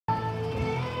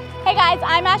Hey guys,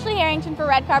 I'm Ashley Harrington for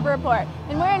Red Carpet Report,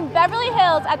 and we're in Beverly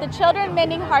Hills at the Children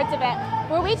Mending Hearts event,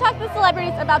 where we talk to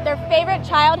celebrities about their favorite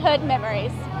childhood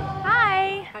memories.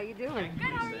 Hi. How you doing? Good,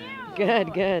 how are you?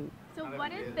 Good, good. So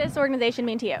what does this organization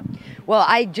mean to you? Well,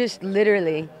 I just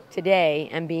literally today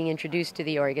am being introduced to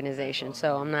the organization,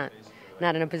 so I'm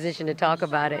not in a position to talk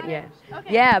about it yet.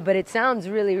 Okay. Yeah, but it sounds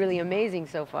really, really amazing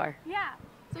so far. Yeah.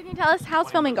 So can you tell us how's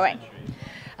filming going?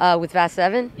 With Fast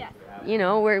 7? Yes. You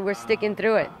know, we're sticking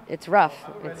through it. It's rough.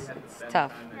 It's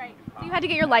tough. Right. So you had to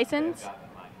get your license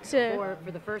to...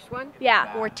 For the first one?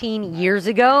 Yeah. 14 years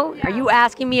ago? Yeah. Are you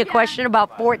asking me a question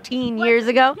about 14 years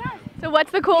ago? Yes. So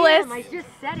what's the coolest? Damn, I just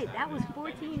said it. That was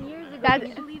 14 years ago. That- Can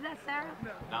you believe that, Sarah?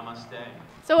 Namaste.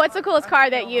 So what's the coolest car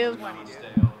that you've...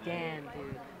 Damn,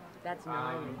 dude. That's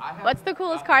gnarly. What's the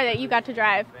coolest car that you got to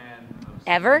drive?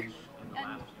 Ever?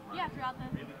 Yeah, throughout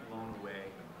the...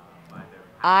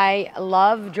 I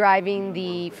love driving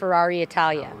the Ferrari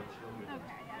Italia.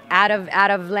 Out of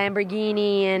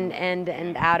Lamborghini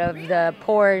and out of the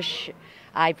Porsche,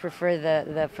 I prefer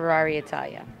the Ferrari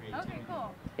Italia. Okay,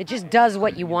 cool. It just does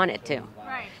what you want it to.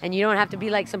 Right. And you don't have to be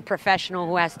like some professional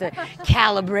who has to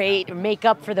calibrate or make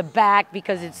up for the back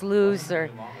because it's loose,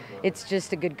 or it's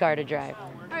just a good car to drive.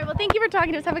 All right, well, thank you for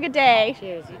talking to us. Have a good day.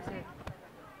 Cheers, you too.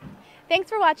 Thanks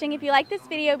for watching. If you like this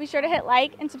video, be sure to hit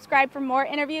like and subscribe for more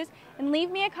interviews, and leave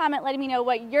me a comment letting me know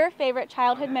what your favorite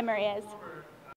childhood memory is.